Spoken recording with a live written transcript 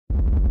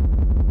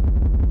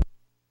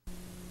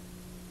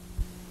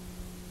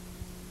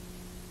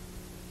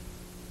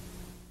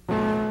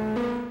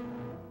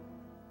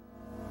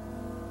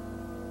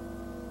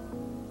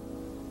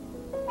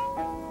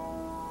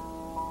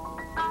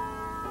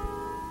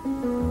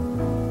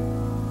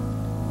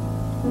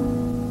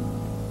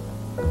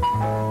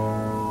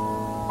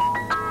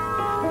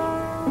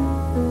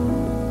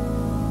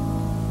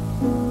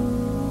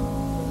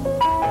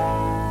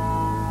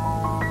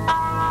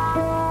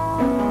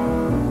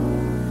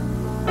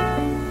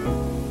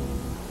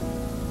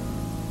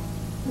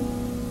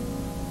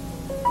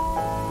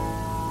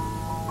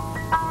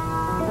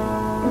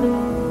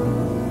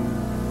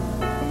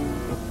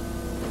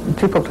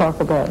people talk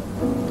about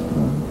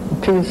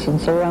peace and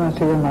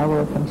serenity in my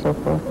work and so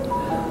forth.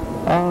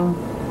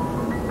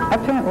 I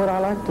paint what I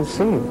like to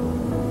see.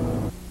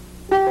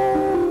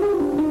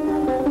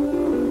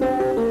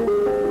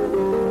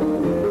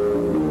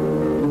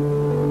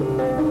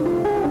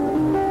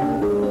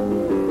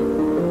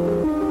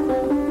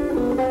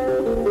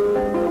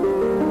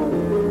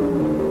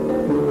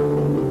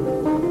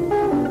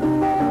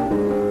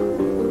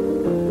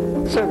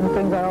 Certain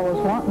things I always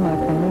want in my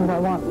paintings. I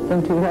want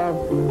them to have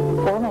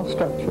formal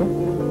structure,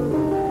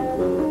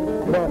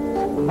 but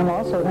I'm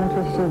also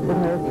interested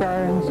in their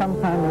carrying some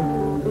kind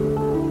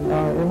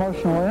of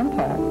emotional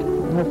impact.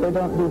 And if they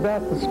don't do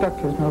that, the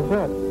structure's no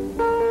good.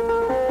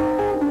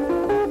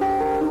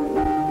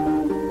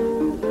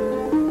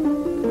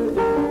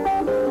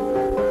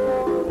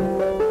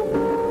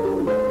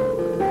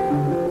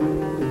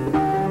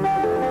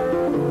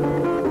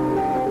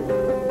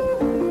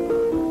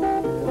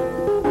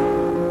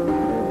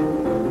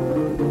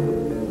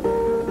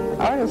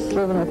 Artists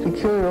live in a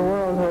peculiar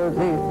world where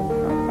the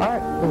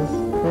art is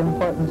the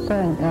important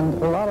thing, and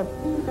a lot of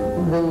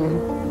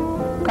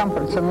the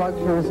comforts and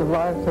luxuries of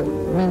life that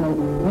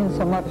mean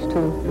so much to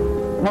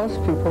most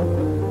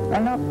people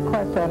are not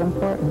quite that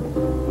important.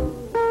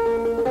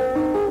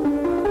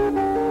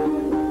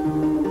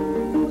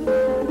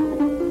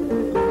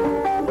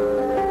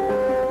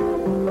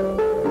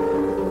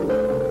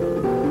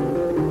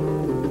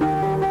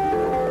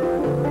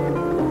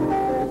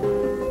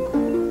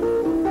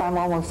 I'm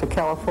almost a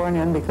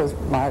Californian because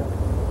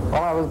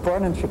while I was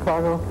born in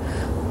Chicago,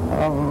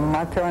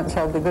 my parents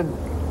had the good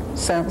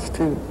sense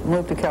to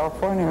move to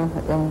California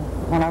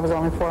when I was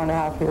only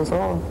 4.5 years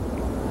old.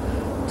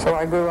 So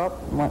I grew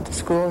up, went to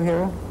school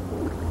here,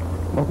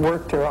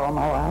 worked here all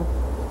my life.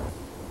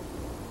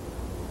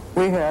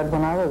 We had,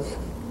 when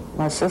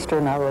my sister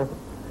and I were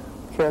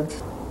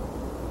kids,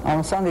 on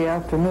a Sunday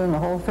afternoon, the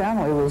whole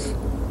family was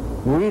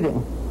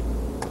reading.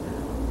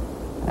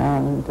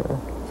 And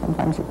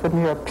sometimes you couldn't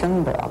hear a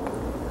pin drop.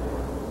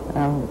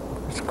 And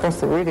of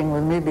course the reading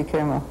with me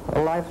became a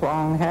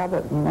lifelong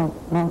habit, and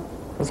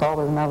it's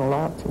always meant a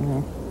lot to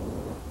me.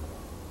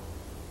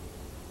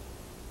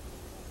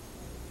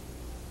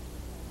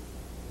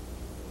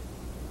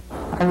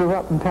 I grew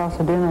up in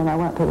Pasadena, and I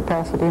went to the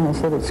Pasadena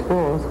City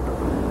Schools,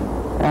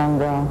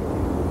 and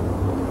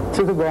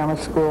to the grammar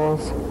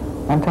schools,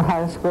 and to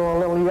high school a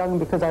little young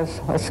because I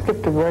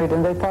skipped a grade,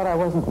 and they thought I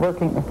wasn't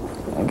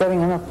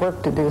getting enough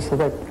work to do, so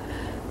they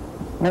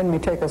made me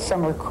take a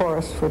summer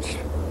course, which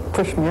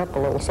pushed me up a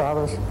little, so I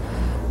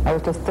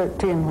was just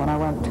 13 when I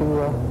went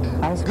to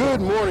high school.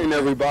 Good morning,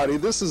 everybody.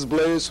 This is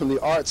Blaze from the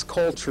Arts,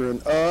 Culture,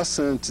 and Us,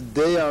 and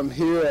today I'm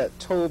here at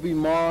Toby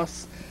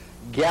Moss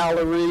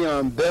Gallery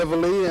on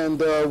Beverly,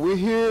 and we're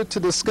here to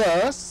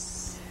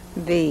discuss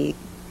the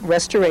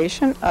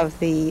restoration of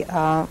the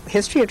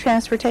History of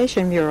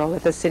Transportation mural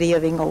at the City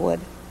of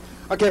Inglewood.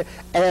 Okay,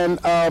 and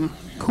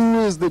who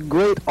is the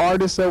great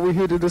artist that we're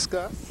here to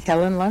discuss?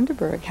 Helen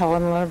Lundeberg.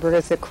 Helen Lundeberg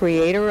is the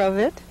creator of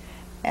it,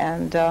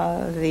 and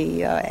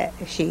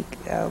she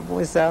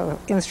was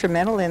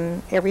instrumental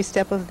in every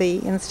step of the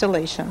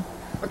installation.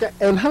 Okay,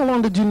 and how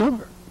long did you know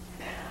her?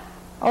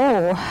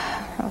 Oh,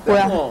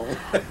 well,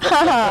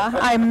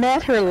 I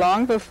met her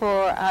long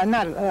before,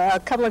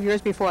 a couple of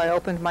years before I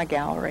opened my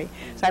gallery.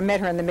 So I met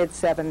her in the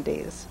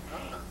mid-'70s,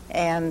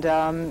 and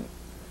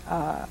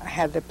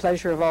had the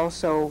pleasure of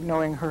also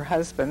knowing her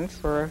husband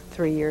for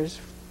 4 years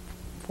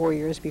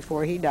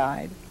before he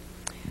died.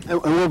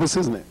 And what was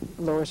his name?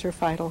 Lorser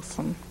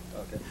Feitelson.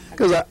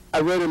 Because I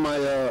read in my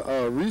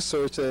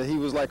research that he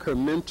was like her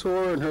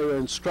mentor and her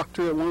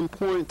instructor at one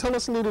point. Tell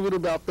us a little bit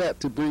about that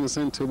to bring us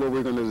into what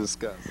we're going to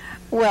discuss.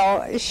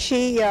 Well,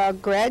 she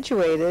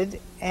graduated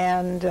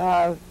and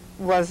got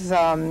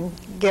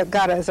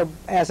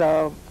as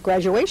a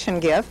graduation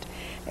gift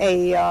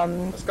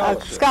a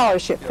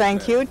scholarship.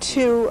 Thank you,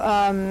 to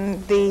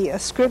the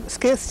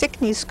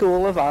Stickney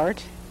School of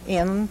Art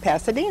in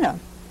Pasadena.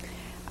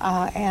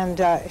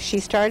 She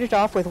started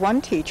off with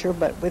one teacher,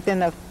 but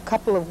within a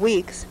couple of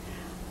weeks,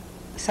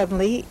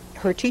 suddenly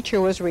her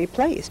teacher was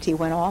replaced. He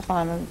went off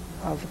on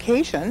a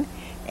vacation,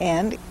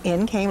 and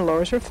in came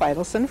Lorser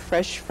Feitelson,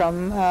 fresh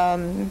from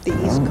the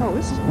East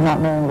Coast.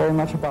 Not knowing very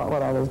much about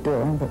what I was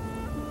doing, but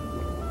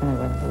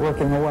anyway,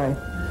 working away.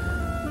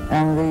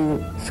 And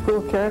the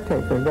school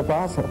caretaker,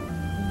 Gabaza,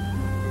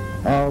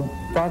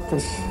 brought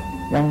this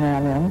young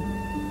man in,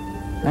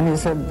 and he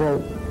said,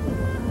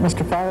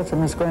 Mr.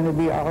 Feitelson is going to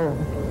be our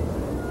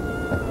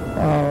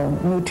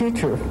new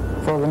teacher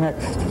for the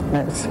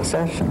next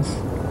sessions.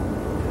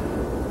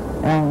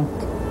 And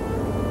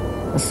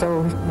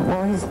so,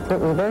 well, it was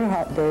a very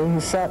hot day. He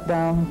sat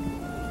down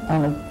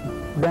on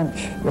a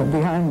bench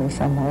behind me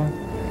somewhere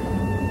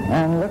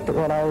and looked at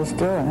what I was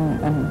doing,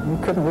 and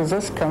he couldn't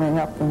resist coming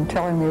up and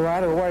telling me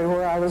right away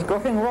where I was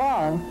going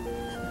wrong.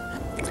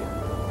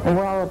 And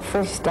well, at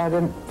first I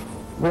didn't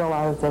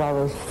realize that I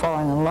was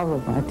falling in love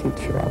with my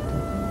teacher.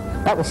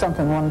 That was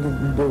something one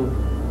didn't do.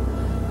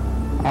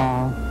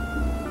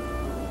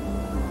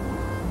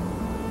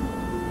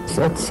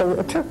 So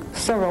it took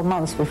several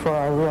months before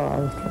I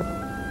realized it.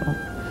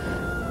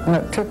 And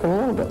it took a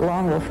little bit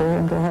longer for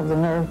him to have the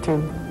nerve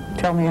to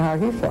tell me how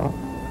he felt.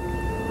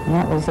 And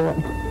that was it.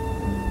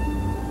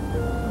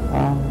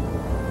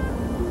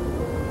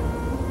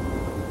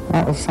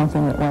 That was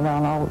something that went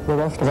on all the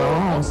rest of our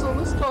lives. So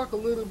let's talk a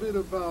little bit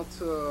about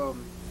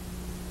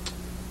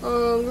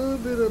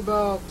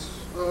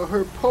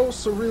her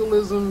Post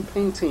Surrealism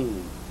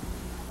painting.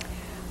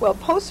 Well,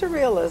 Post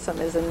Surrealism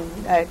is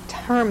a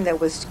term that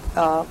was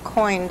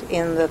coined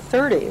in the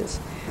 30s.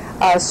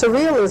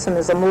 Surrealism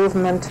is a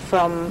movement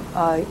from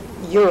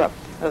Europe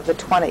of the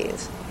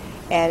 20s,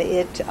 and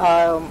it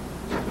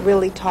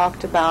really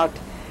talked about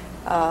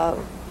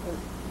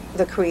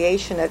the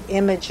creation of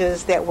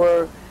images that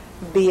were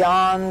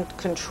beyond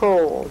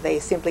control. They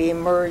simply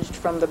emerged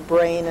from the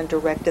brain and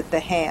directed the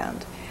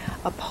hand.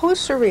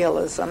 Post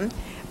Surrealism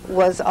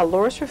was a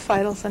Lorser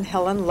Feitelson,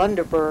 Helen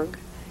Lundeberg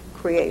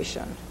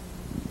creation.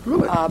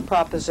 Really?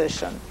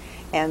 Proposition,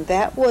 and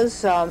that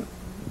was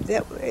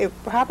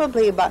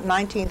probably about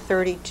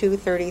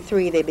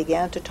 1932-33 they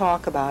began to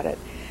talk about it.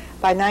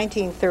 By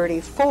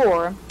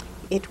 1934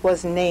 it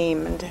was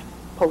named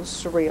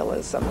Post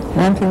Surrealism.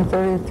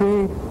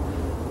 1933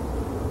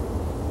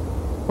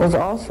 was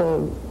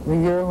also the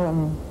year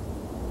when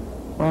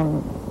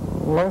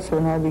Lorser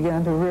and I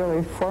began to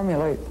really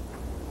formulate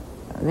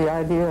the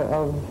idea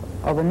of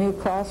a new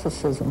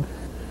classicism.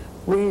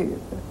 We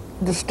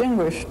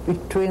distinguished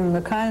between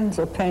the kinds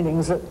of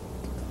paintings that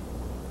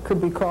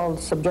could be called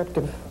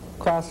subjective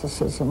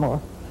classicism or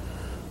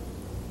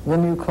the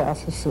new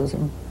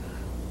classicism.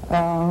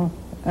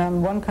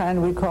 And one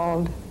kind we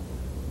called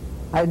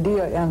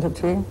idea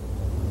entity,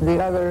 the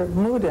other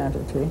mood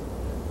entity.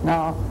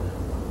 Now,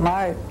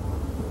 my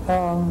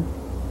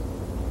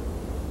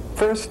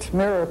first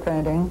mirror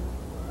painting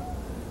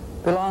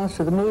belongs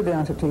to the mood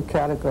entity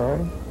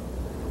category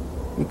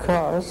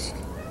because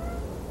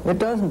it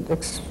doesn't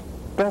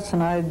express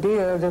an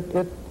idea,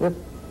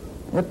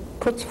 it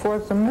puts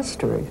forth a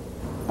mystery.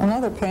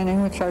 Another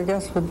painting, which I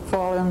guess would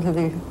fall into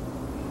the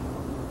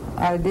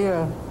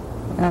idea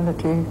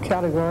entity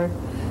category,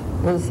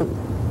 is the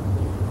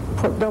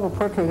double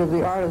portrait of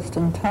the artist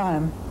in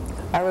time.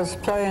 I was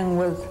playing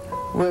with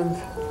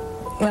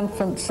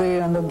infancy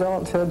and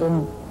adulthood,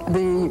 and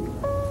the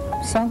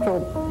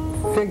central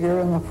figure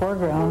in the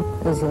foreground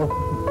is a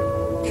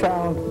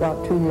child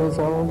about 2 years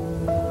old,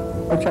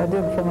 which I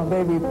did from a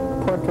baby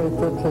portrait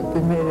that had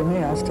been made of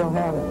me. I still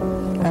have it.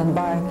 And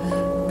by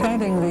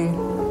painting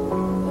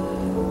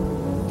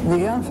the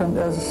infant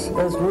as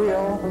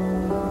real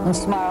and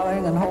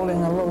smiling and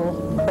holding a little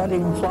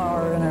budding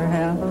flower in her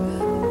hand,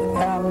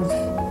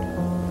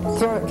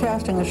 and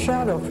casting a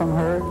shadow from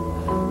her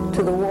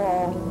to the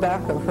wall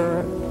back of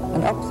her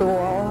and up the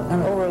wall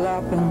and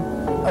overlapping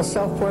a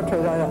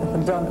self-portrait I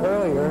had done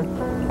earlier,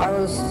 I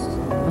was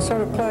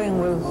sort of playing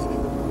with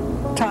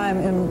time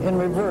in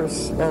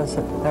reverse, as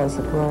it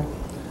were,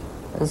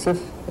 as if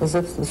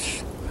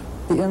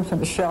the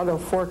infant shadow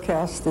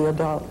forecasts the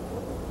adult.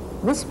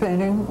 This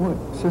painting,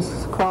 which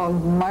is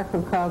called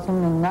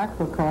Microcosm and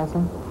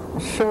Macrocosm,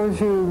 shows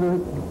you the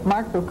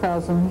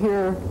microcosm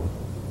here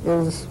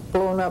is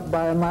blown up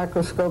by a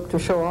microscope to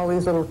show all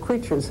these little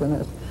creatures in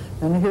it.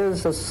 And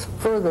here's a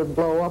further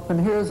blow up, and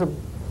here's an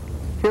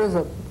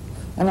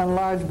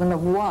enlargement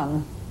of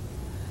one.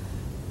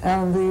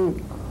 And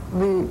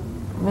the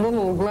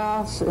little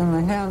glass in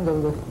the hand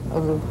of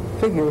the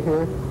figure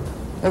here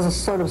is a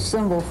sort of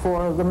symbol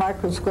for the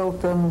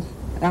microscope and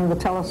the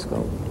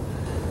telescope.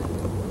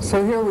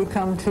 So here we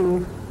come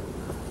to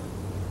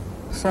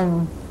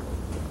some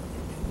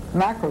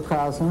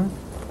macrocosm,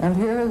 and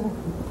here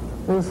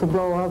is the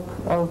blow-up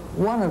of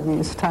one of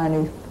these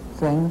tiny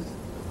things,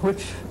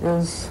 which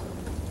is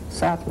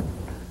Saturn.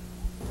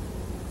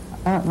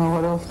 I don't know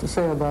what else to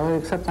say about it,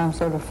 except I'm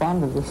sort of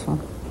fond of this one.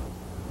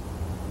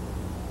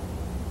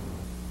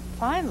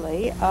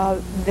 Finally,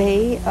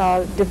 they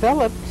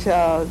developed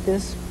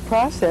this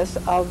process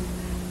of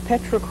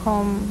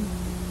petrochrome,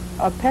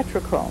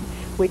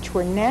 which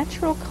were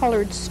natural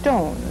colored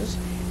stones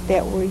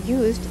that were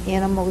used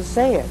in a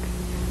mosaic.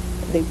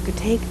 They could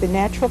take the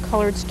natural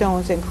colored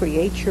stones and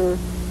create your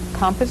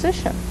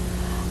composition.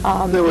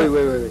 No,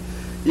 wait.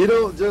 You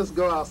don't just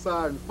go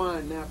outside and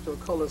find natural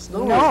colored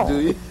stones, do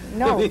you?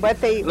 No,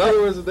 but they... In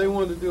other words, if they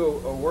wanted to do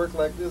a work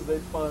like this,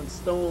 they'd find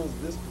stones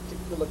this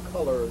particular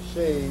color or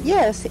shade.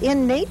 Yes,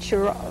 in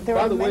nature there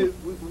are... By the way,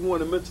 we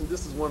want to mention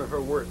this is one of her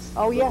works.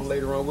 Oh, yes.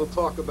 Later on. We'll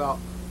talk about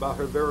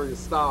her various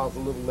styles a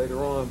little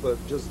later on, but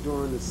just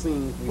during the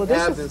scene, we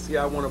have this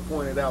here. I want to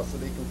point it out so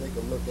they can take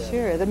a look at it.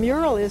 Sure, the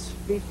mural is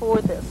before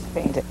this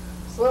painting.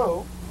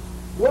 So,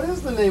 what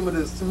is the name of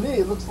this? To me,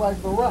 it looks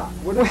like the rock.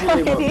 What is the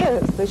name of it?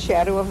 It is The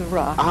Shadow of the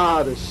Rock.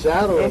 Ah, The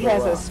Shadow of the Rock.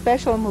 It has a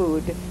special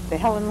mood, the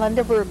Helen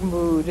Lundeberg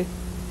mood.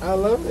 I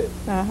love it.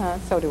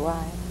 So do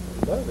I.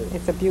 I love it.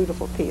 It's a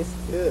beautiful piece.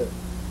 Yeah.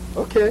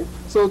 Okay,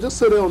 so just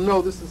so they'll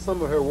know, this is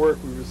some of her work.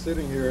 We were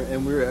sitting here,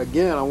 and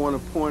I want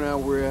to point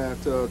out we're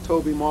at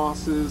Toby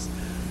Moss's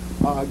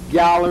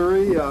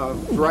gallery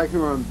right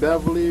here on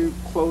Beverly,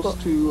 close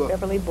to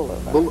Beverly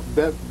Boulevard.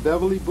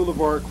 Beverly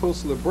Boulevard,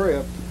 close to La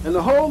Brea. And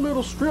the whole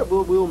little strip,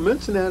 we'll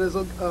mention that, is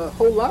a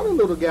whole lot of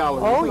little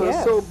galleries. Oh, yes.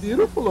 It's so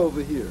beautiful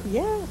over here.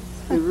 Yes.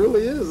 It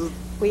really is.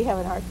 We have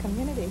an art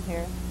community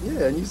here.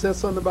 Yeah, and you said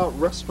something about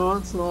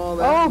restaurants and all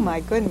that. Oh,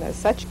 my goodness.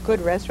 Such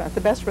good restaurants.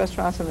 The best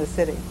restaurants in the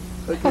city.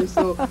 Okay,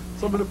 so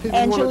some of the people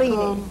want to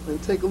come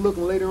and take a look,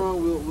 and later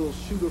on we'll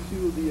shoot a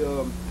few of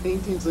the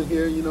paintings in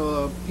here. You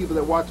know, people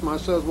that watch my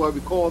shows, what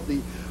we call the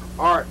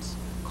arts,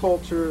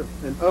 culture,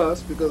 and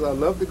us, because I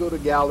love to go to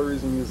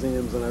galleries and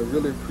museums, and I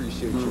really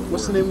appreciate you.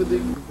 What's the name of the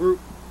group?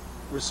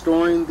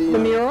 Restoring the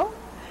mural?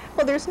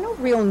 Well, there's no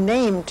real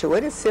name to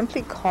it. It's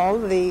simply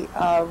called the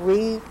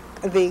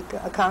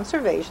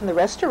conservation, the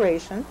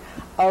restoration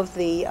of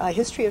the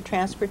History of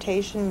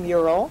Transportation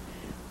mural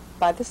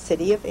by the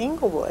city of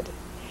Inglewood.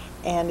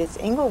 And it's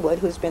Inglewood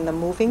who's been the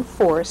moving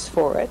force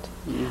for it.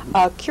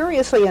 Mm-hmm.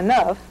 Curiously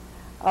enough,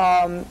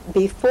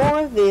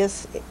 before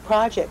this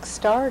project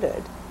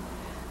started,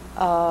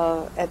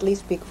 at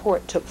least before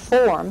it took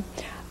form,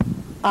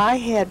 I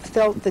had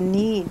felt the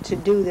need to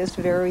do this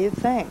very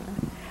thing.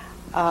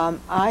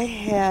 I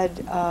had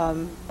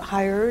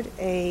hired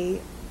a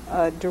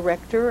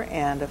director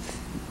and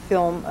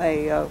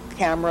a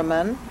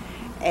cameraman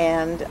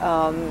and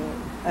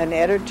an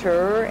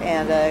editor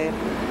and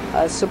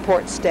a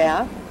support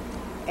staff,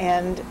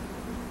 and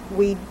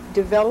we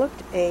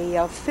developed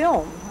a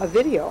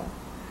video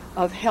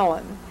of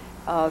Helen,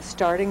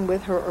 starting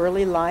with her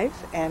early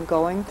life and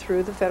going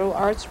through the Federal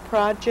Arts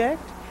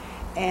Project.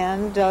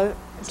 And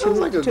sounds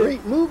like a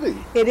great movie.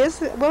 It is.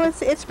 Well,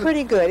 it's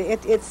pretty good.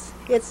 It's.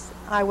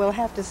 I will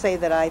have to say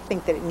that I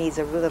think that it needs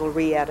a little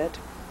re-edit.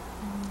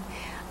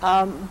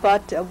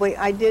 But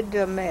I did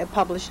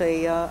publish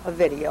a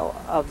video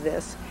of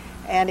this,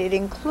 and it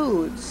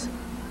includes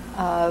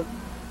a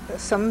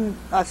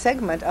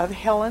segment of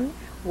Helen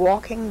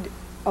walking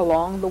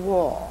along the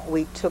wall.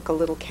 We took a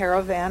little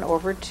caravan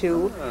over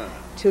to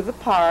the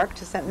park,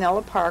 to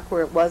Centinela Park,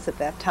 where it was at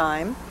that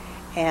time,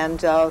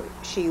 and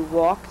she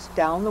walked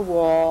down the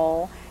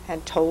wall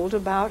and told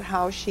about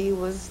how she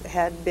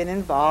had been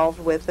involved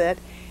with it,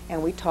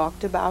 and we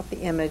talked about the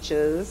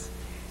images,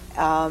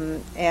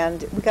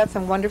 and we got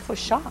some wonderful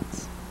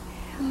shots.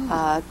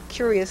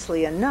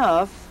 Curiously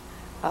enough,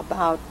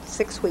 about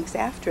 6 weeks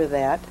after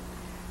that,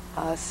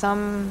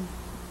 some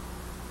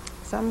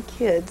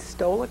kids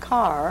stole a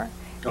car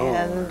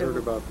and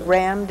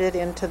rammed it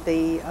into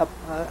the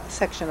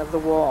section of the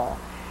wall,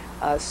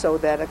 so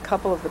that a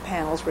couple of the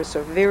panels were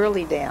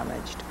severely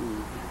damaged,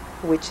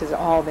 which has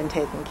all been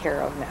taken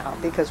care of now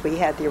because we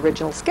had the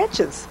original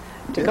sketches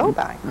to go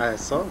by. I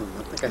saw them.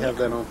 I think I have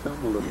that on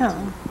film a little bit.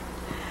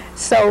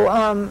 So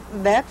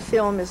that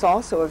film is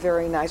also a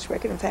very nice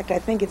record. In fact, I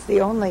think it's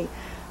the only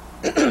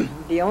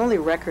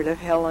record of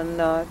Helen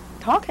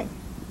talking.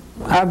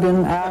 I've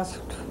been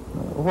asked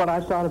what I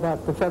thought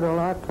about the Federal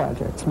Art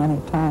Projects many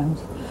times,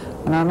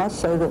 and I must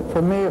say that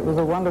for me it was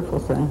a wonderful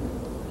thing.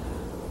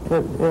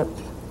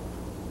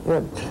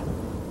 It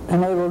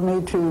enabled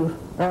me to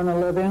earn a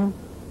living,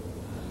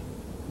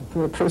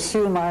 to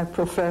pursue my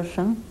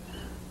profession,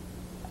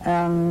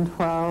 and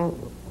while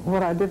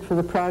what I did for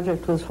the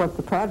project was what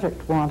the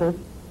project wanted,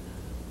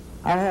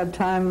 I had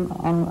time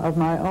of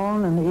my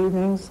own in the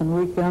evenings and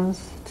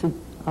weekends to,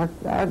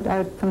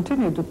 I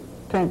continued to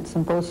paint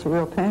some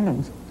post-surreal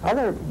paintings.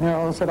 Other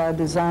murals that I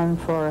designed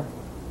for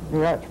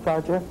the Arts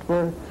Project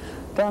were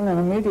done in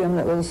a medium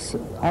that was,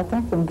 I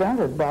think,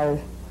 invented by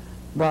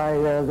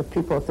the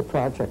people at the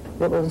project.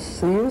 It was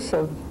the use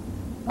of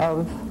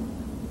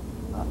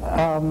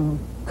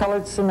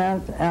colored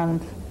cement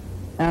and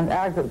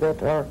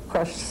aggregate or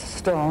crushed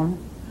stone,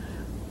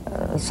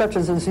 such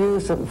as is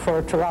used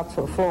for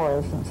terrazzo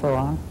floors and so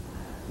on.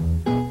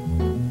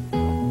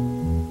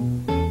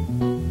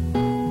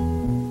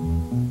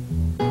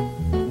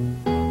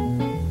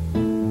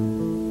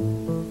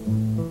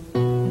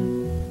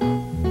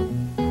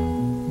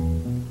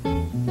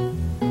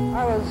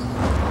 I was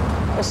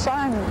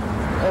assigned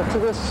to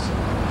this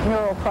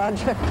mural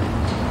project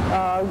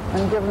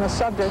and given a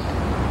subject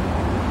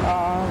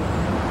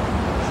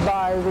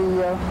by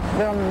the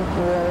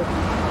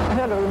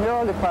head of the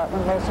mural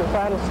department, Lorser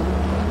Feitelson.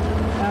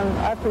 And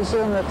I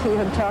presume that he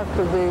had talked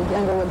to the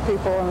Inglewood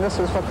people, and this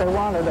is what they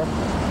wanted, a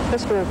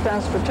history of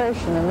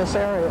transportation in this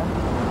area.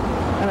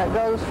 And it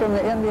goes from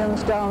the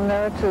Indians down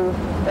there to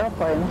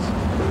airplanes.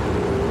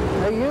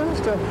 They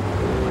used a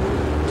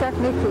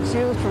technique that's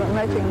used for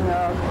making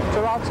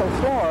terrazzo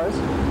floors,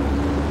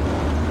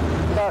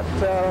 but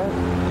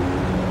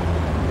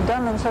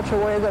done in such a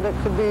way that it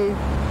could be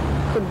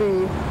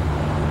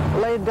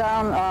laid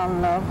down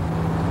on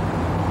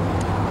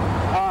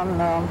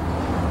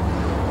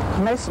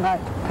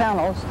masonite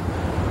panels.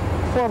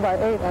 4 by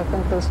 8, I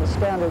think, is the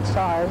standard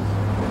size,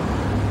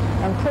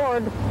 and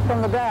poured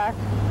from the back.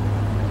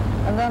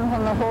 And then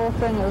when the whole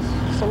thing is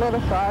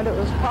solidified, it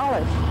was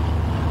polished.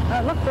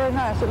 And it looked very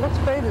nice. It looks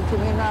faded to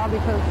me now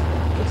because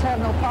it's had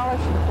no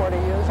polish in 40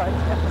 years, I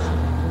guess.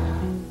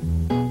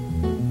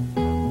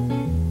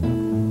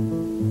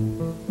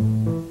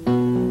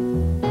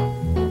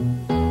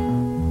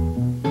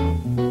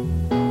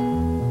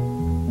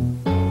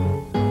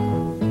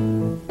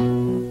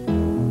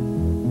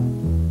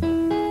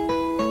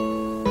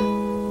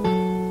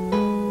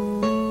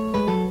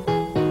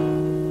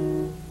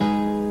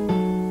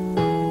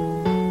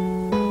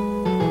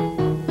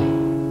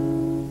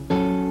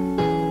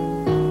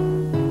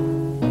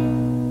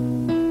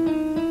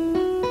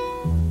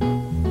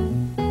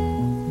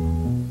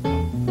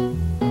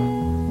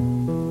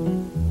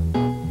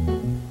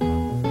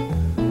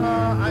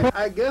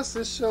 I guess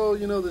this show,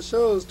 you know, the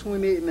show is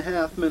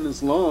 28.5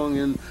 minutes long,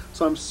 and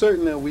so I'm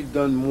certain that we've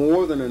done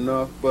more than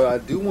enough, but I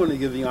do want to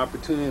give you the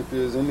opportunity, if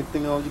there's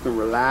anything else you can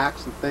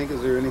relax and think.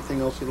 Is there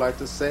anything else you'd like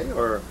to say,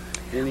 or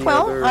any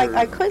other? Well,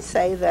 I could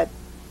say that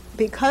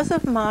because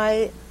of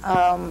my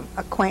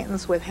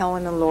acquaintance with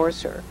Helen and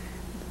Lorser,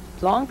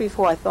 long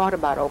before I thought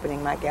about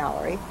opening my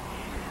gallery,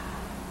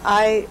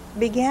 I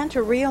began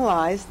to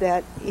realize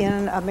that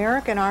in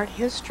American art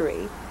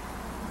history,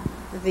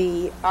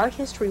 the art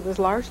history was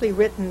largely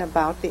written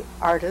about the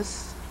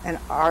artists and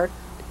art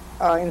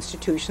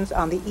institutions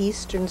on the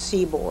eastern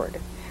seaboard,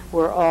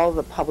 where all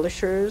the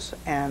publishers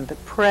and the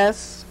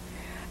press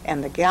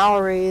and the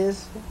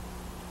galleries,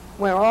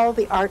 where all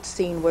the art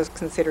scene was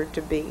considered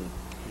to be.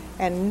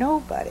 And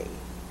nobody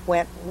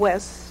went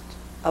west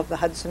of the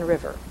Hudson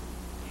River.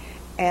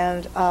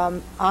 And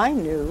I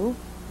knew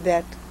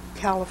that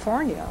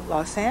California,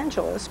 Los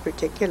Angeles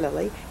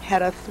particularly,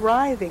 had a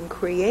thriving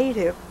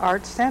creative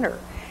art center,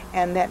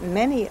 and that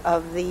many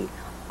of the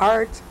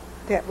art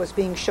that was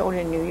being shown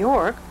in New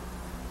York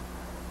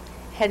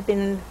had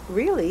been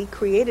really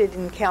created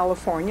in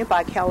California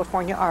by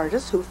California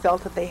artists who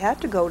felt that they had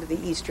to go to the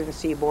eastern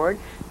seaboard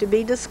to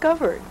be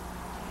discovered.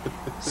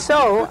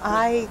 So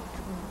I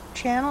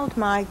channeled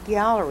my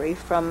gallery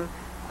from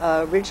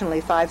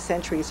originally 5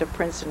 centuries of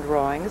prints and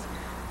drawings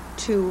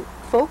to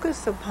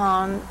focus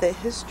upon the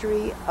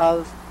history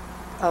of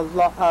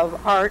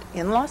art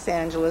in Los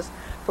Angeles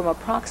from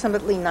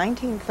approximately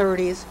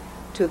 1930s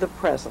to the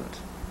present.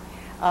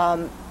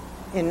 In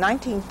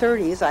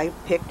 1930s, I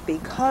picked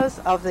because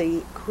of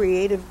the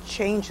creative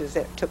changes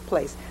that took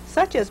place,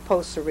 such as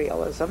Post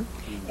Surrealism,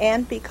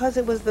 and because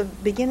it was the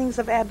beginnings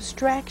of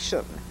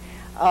abstraction,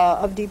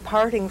 of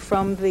departing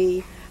from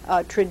the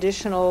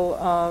traditional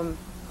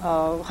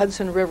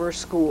Hudson River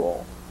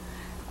School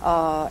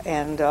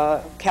and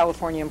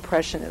California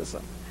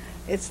Impressionism.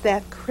 It's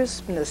that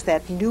crispness,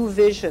 that new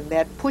vision,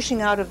 that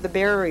pushing out of the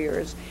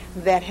barriers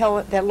that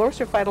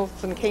Lorser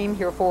Feitelson came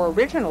here for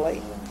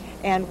originally,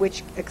 and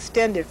which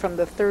extended from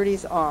the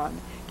 30s on.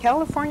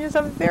 California is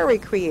a very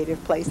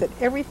creative place, that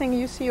everything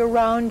you see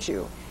around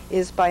you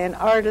is by an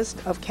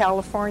artist of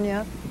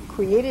California,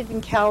 created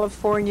in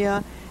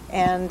California,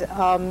 and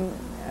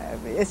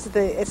it's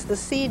the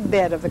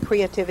seedbed of the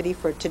creativity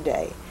for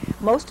today.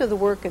 Most of the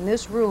work in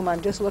this room,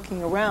 I'm just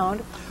looking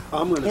around,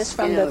 is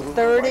from the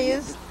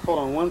 30s. Hold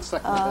on one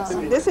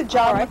second. This is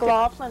John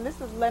McLaughlin.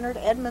 This is Leonard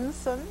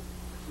Edmondson.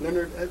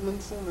 Leonard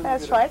Edmondson?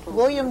 That's right.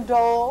 William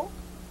Dole.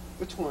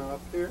 Which one, up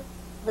here?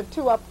 The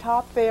two up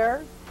top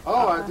there.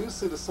 Oh, I do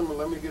see the symbol.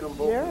 Let me get them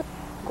both. Here.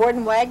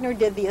 Gordon Wagner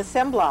did the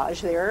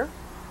assemblage there,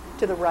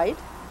 to the right.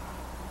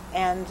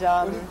 And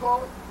what do you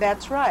call it?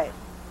 That's right.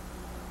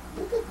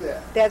 Look at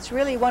that. That's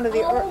really one of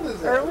the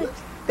early.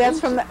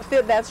 That's from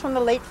the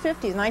late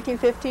 50s,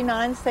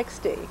 1959,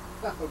 60.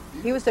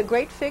 He was a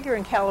great figure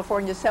in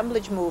California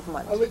assemblage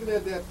movement. I'm looking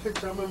at that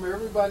picture. I remember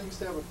everybody used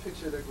to have a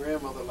picture of their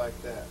grandmother like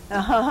that.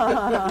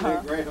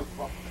 Their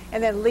grandpa.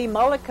 And then Lee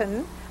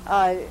Mulliken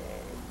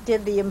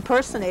did the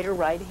impersonator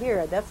right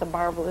here. That's a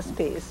marvelous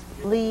piece.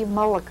 Lee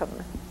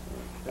Mulliken.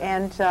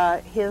 And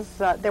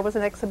there was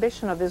an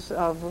exhibition of his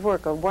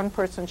work, a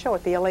one-person show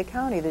at the LA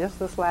County just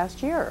this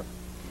last year.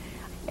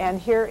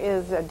 And here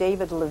is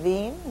David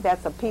Levine.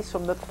 That's a piece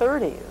from the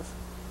 30s.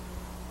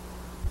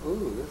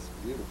 Ooh, that's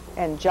beautiful.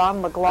 And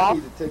John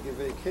McLaughlin. I need to take a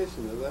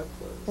vacation to that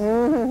place.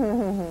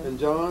 And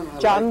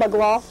John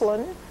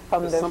McLaughlin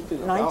from the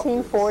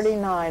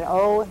 1949.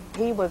 Oh,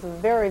 he was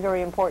very,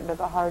 very important to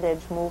the hard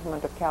edge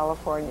movement of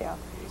California.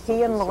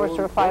 He and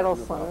Lorser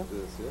Feitelson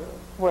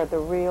were the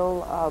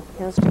real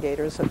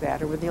instigators of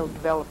that, or were the real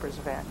developers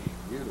of that.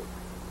 Beautiful.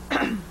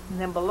 And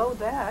then below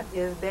that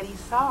is Betty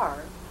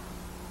Saar.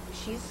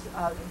 She's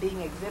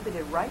being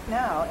exhibited right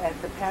now at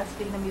the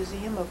Pasadena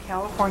Museum of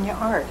California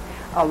Art,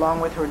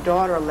 along with her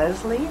daughter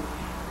Leslie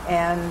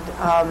and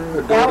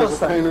her daughter's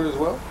a painter as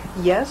well?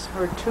 Yes,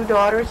 her 2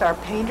 daughters are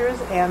painters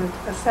and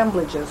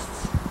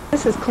assemblagists.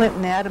 This is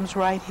Clinton Adams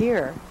right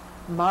here.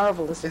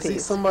 Marvelous piece. Is he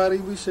somebody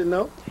we should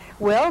know?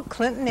 Well,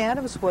 Clinton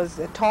Adams was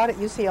taught at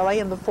UCLA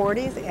in the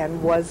 40s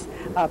and was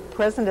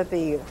present at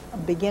the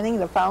beginning,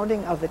 the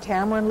founding of the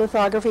Tamarind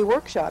Lithography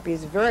Workshop.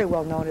 He's very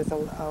well known as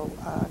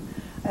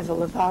a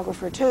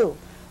lithographer too.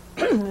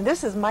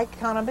 This is Matsumi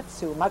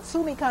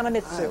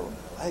Kanamitsu.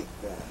 I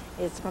like that.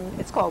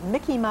 It's called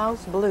Mickey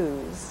Mouse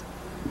Blues.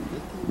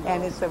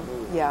 And it's a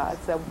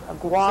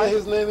gouache. Say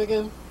his name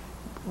again?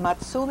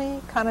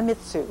 Matsumi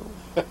Kanamitsu.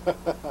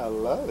 I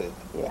love it.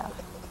 Yeah,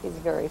 he's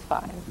very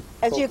fine.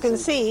 As you can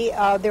see,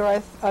 there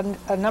are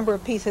a number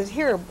of pieces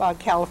here about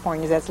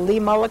California. That's Lee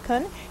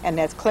Mulliken, and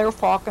that's Claire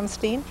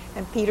Falkenstein,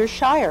 and Peter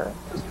Shire.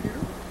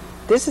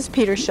 This is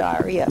Peter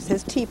Shire, yes,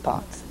 his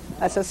teapots.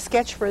 That's a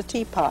sketch for a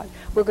teapot.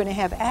 We're going to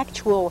have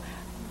actual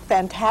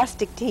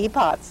fantastic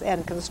teapots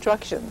and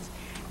constructions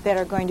that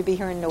are going to be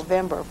here in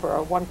November for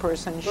a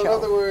one-person show. In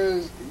other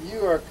words, you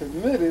are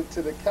committed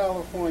to the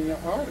California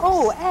artists.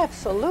 Oh,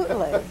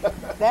 absolutely.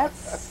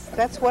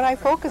 That's what I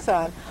focus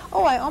on.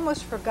 Oh, I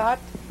almost forgot,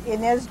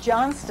 Inez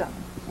Johnston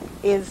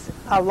is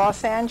a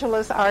Los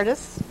Angeles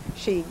artist.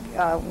 She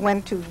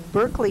went to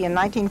Berkeley in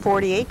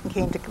 1948 and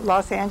came to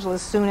Los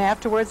Angeles soon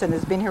afterwards and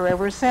has been here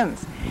ever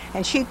since.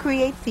 And she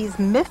creates these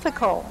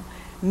mythical,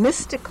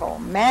 mystical,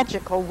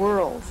 magical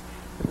worlds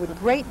with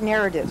great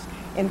narratives.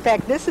 In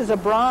fact, this is a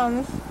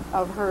bronze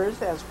of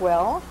hers as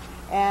well,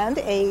 and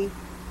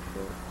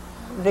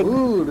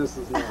ooh, this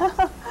is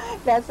nice.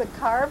 That's a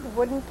carved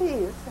wooden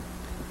piece.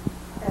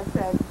 That's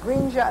a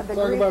green job.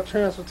 Talking about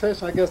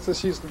transportation, I guess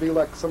this used to be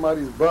like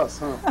somebody's bus,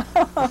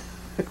 huh?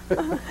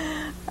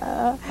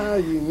 How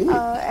unique.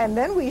 And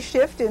then we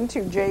shift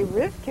into J.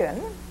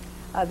 Rivkin.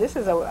 This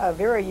is a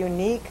very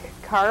unique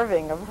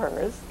carving of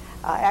hers,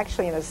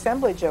 actually an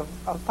assemblage of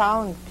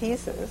found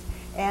pieces,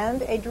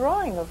 and a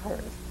drawing of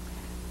hers.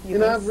 You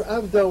know,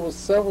 I've dealt with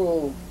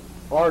several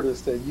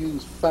artists that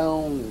use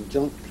found and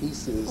junk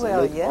pieces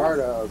and make art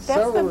out.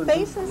 That's the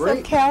basis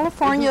of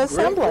California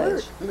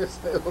assemblage.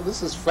 Well,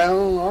 this is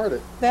found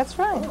art. That's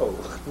right.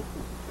 Oh,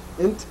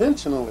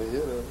 intentionally, you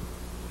know.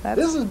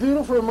 This is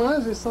beautiful.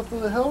 Reminds me of something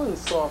of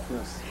Helen's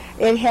softness.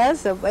 It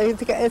has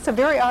it's a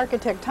very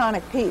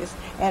architectonic piece,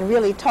 and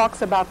really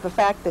talks about the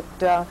fact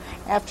that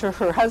after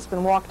her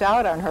husband walked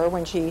out on her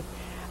when she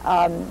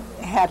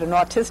had an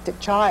autistic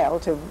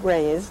child to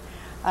raise,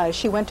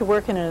 she went to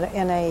work in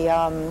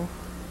an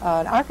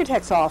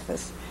architect's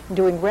office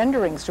doing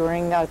renderings,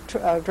 doing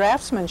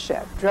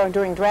draftsmanship,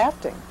 during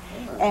drafting.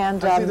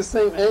 And I see the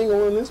same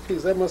angle in this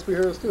piece. That must be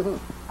hers too,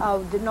 huh?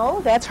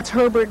 No, that's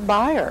Herbert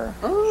Bayer.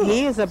 Oh,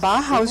 he is a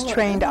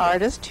Bauhaus-trained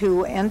artist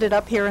who ended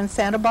up here in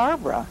Santa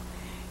Barbara.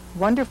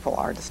 Wonderful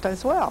artist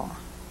as well.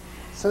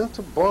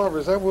 Santa Barbara,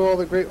 is that where all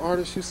the great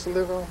artists used to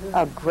live out here?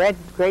 A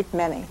great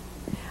many.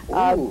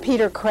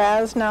 Peter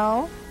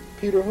Krasnow.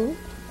 Peter who?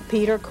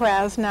 Peter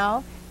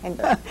Krasnow. And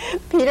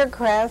Peter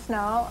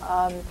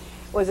Krasnow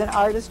was an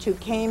artist who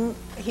came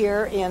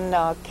here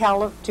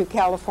to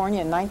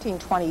California in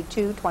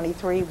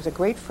 1922-23. He was a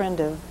great friend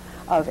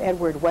of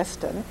Edward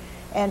Weston.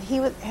 And he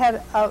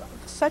had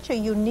such a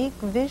unique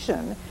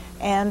vision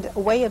and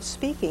way of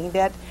speaking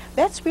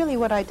that's really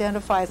what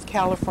identifies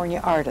California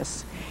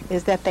artists,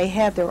 is that they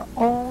have their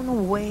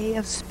own way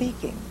of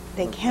speaking.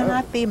 They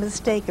cannot be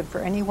mistaken for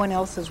anyone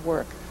else's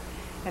work.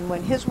 And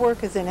when his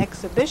work is in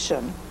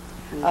exhibition,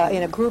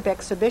 in a group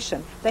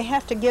exhibition, they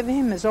have to give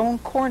him his own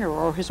corner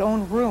or his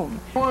own room.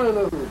 I want to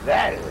know who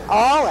that is.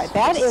 All right,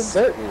 that is.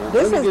 Certainly.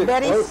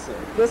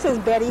 This is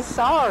Betty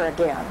Saar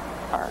again,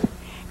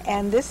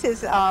 and this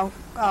is a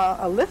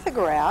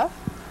lithograph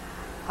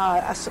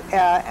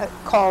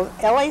called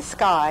 "L.A.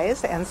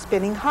 Skies and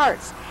Spinning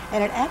Hearts,"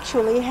 and it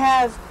actually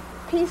has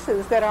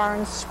pieces that are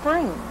in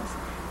springs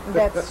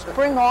that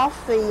spring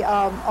off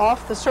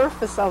the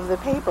surface of the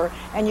paper,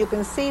 and you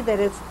can see that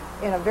it's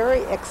in a very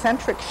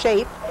eccentric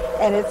shape,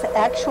 and it's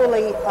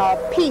actually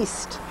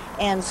pieced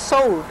and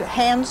sewed,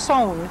 hand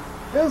sewn.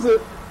 Is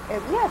it?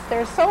 Yes,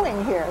 there's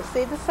sewing here.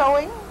 See the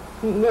sewing?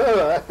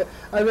 No,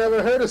 I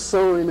never heard of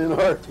sewing in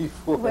art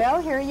before.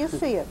 Well, here you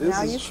see it.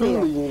 This is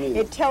truly unique.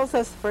 It tells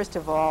us, first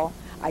of all,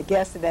 I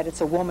guess, that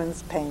it's a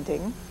woman's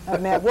painting,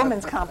 a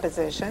woman's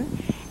composition,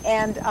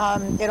 and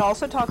it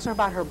also talks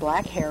about her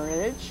black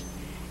heritage,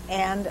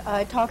 and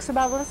it talks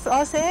about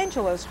Los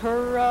Angeles,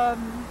 her.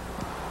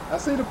 I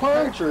see the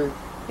pine tree.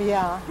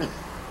 Yeah.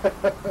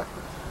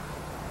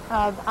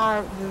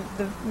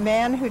 The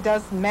man who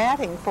does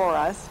matting for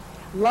us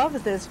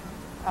loves this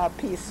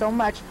piece so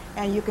much,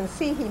 and you can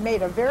see he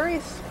made a very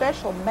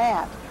special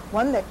mat,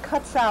 one that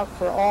cuts out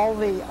for all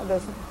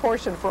the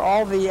portion for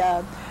all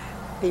the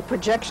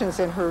projections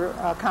in her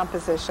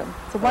composition.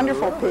 It's a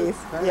wonderful piece.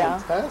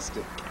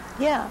 Fantastic.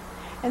 Yeah.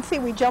 And see,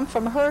 we jump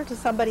from her to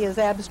somebody as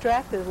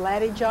abstract as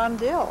Laddie John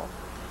Dill.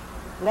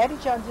 Laddie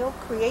John Dill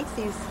creates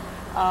these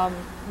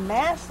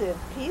massive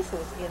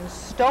pieces in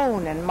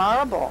stone and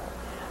marble.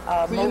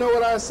 So you know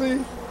what I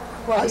see?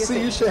 Well, I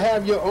see you should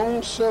have your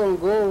own show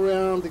and go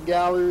around the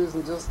galleries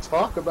and just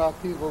talk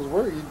about people's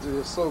work.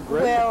 You're just so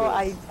great. Well,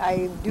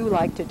 I do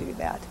like to do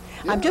that.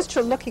 Yeah. I'm just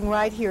looking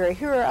right here.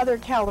 Here are other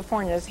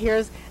Californians.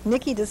 Here's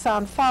Nikki de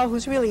Sanfal,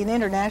 who's really an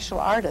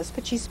international artist,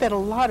 but she spent a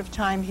lot of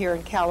time here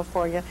in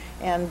California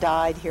and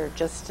died here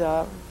just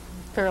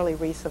fairly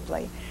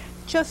recently.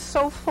 Just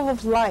so full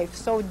of life,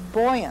 so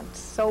buoyant,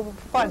 so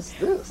fun. What's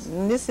this?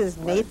 And this is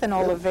Nathan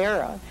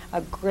Oliveira,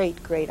 a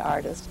great, great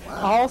artist. Wow.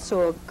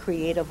 Also a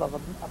creative of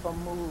a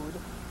mood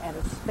and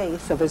a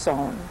space of his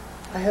own.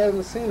 I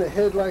haven't seen a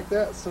head like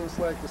that since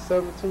like the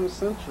 17th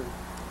century.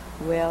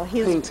 Well,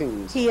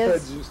 paintings.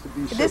 Heads used to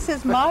be shaped. This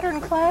is modern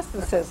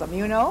classicism,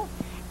 you know?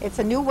 It's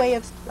a new way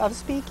of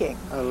speaking.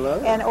 I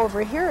love it. And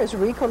over here is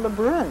Rico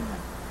Lebrun.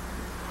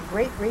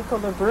 Great Rico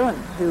Lebrun,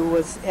 who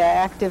was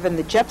active in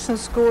the Jepson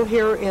School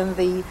here in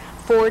the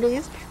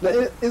 40s.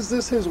 Now, is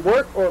this his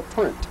work or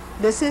print?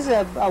 This is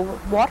a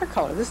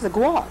watercolor. This is a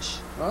gouache.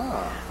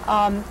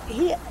 Ah.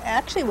 He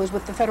actually was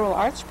with the Federal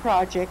Arts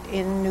Project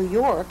in New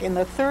York in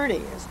the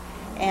 30s,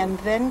 and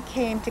then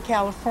came to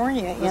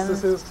California. This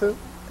is his too?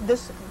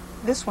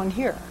 This one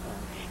here.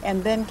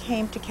 And then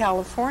came to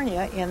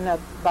California in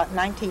about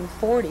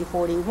 1940,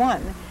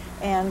 41,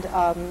 and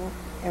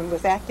and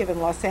was active in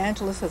Los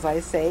Angeles, as I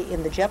say,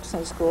 in the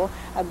Jepson School.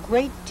 A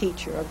great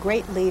teacher, a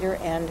great leader,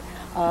 and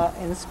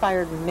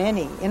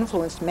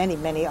influenced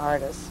many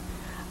artists.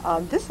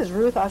 This is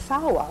Ruth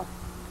Asawa.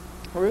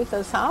 Ruth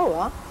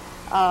Asawa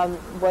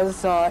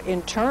was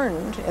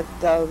interned at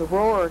the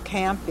Rower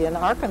camp in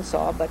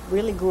Arkansas, but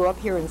really grew up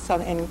here in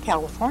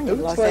California,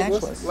 Los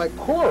Angeles. It looks like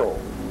coral.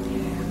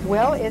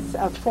 Well, it's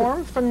a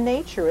form from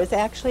nature. It's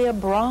actually a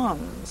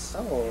bronze.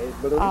 Oh,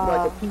 but it looks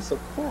like a piece of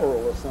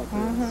coral or something.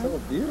 Mm-hmm. It's so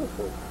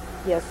beautiful.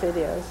 Yes, it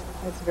is.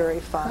 It's very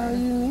fine. How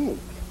unique.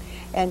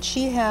 And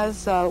she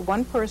has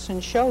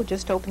one-person show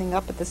just opening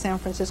up at the San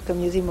Francisco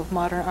Museum of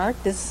Modern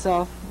Art this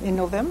in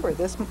November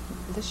this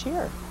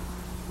year.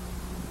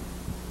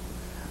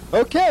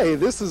 Okay,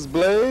 this is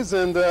Blaze,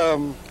 and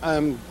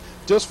I'm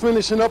just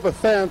finishing up a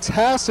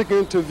fantastic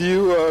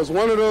interview. It's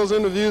one of those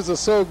interviews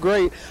that's so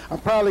great, I'm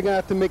probably going to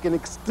have to make an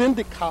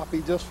extended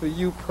copy just for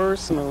you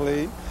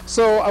personally.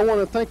 So I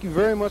want to thank you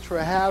very much for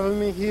having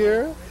me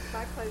here.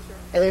 My pleasure.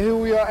 And here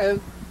we are,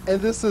 and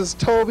this is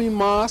Toby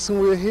Moss, and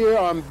we're here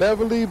on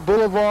Beverly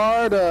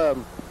Boulevard.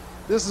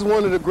 This is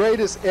one of the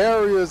greatest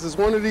areas. It's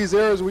one of these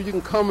areas where you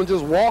can come and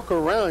just walk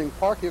around. You can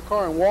park your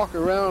car and walk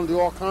around, do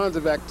all kinds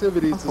of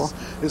activities.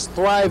 It's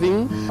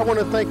thriving. I want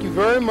to thank you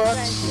very much.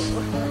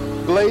 Thank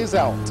you. Blaze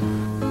out.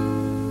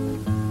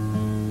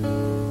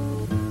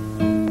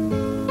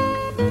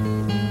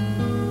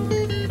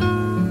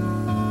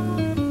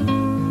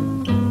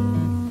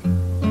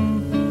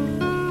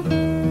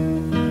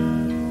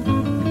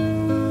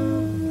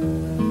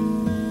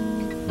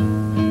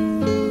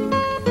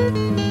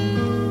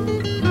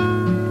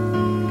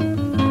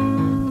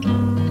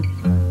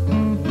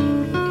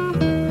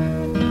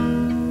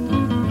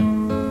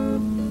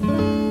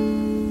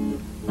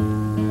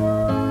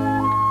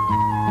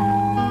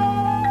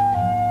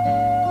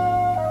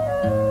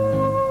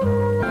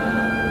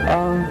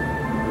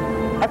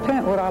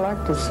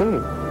 To see.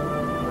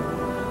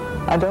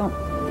 I don't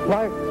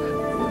like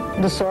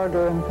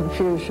disorder and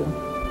confusion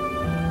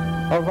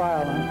or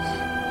violence.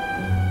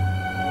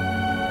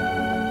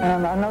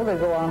 And I know they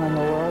go on in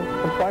the world,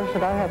 but why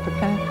should I have to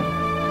paint them?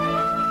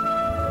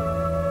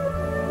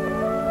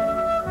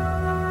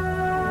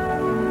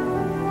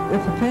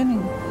 If the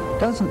painting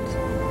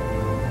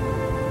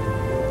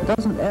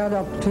doesn't add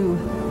up to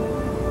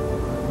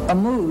a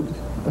mood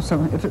or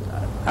something,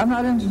 I'm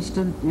not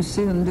interested, you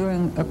see, in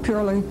doing a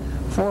purely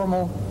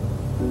formal,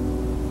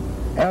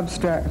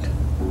 abstract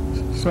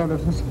sort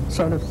of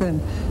thing.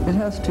 It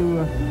has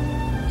to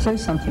say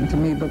something to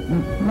me, but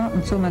not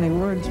in so many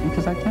words,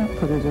 because I can't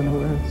put it in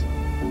words.